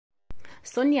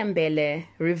Sonia Mbele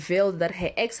revealed that her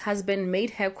ex-husband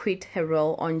made her quit her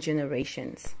role on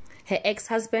Generations. Her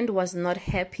ex-husband was not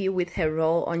happy with her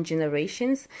role on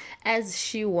Generations as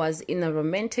she was in a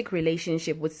romantic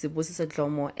relationship with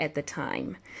XoXo at the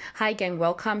time. Hi gang,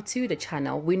 welcome to the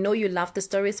channel. We know you love the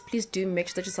stories. Please do make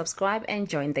sure that you subscribe and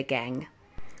join the gang.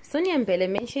 Sonia Mbele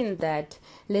mentioned that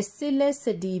Lesile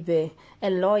Sedibe, a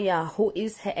lawyer who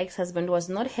is her ex-husband, was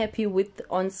not happy with the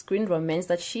on-screen romance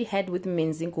that she had with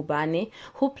Menzi Ngubane,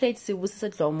 who played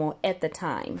XoXo at the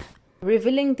time.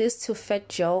 Revealing this to Fat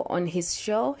Joe on his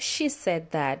show, she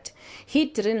said that he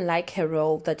didn't like her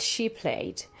role that she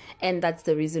played, and that's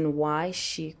the reason why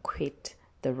she quit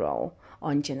the role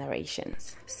on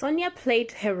Generations. Sonia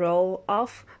played her role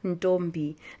of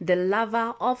Ntombi, the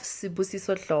lover of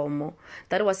Sibusiso Dlomo,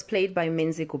 that was played by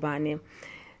Menzi Ngubane.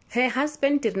 Her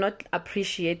husband did not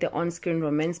appreciate the on-screen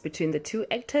romance between the two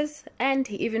actors, and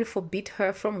he even forbid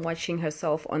her from watching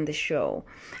herself on the show.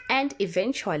 And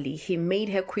eventually, he made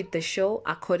her quit the show,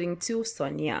 according to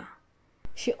Sonia.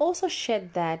 She also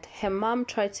shared that her mom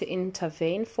tried to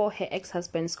intervene for her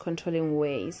ex-husband's controlling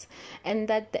ways, and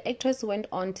that the actress went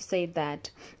on to say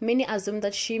that many assumed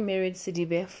that she married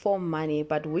Sidibe for money,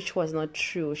 but which was not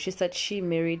true. She said she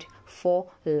married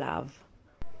for love.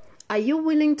 Are you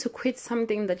willing to quit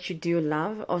something that you do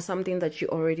love or something that you're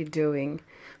already doing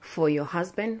for your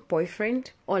husband,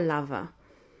 boyfriend, or lover?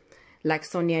 Like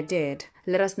Sonia did.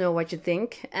 Let us know what you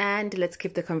think and let's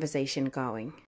keep the conversation going.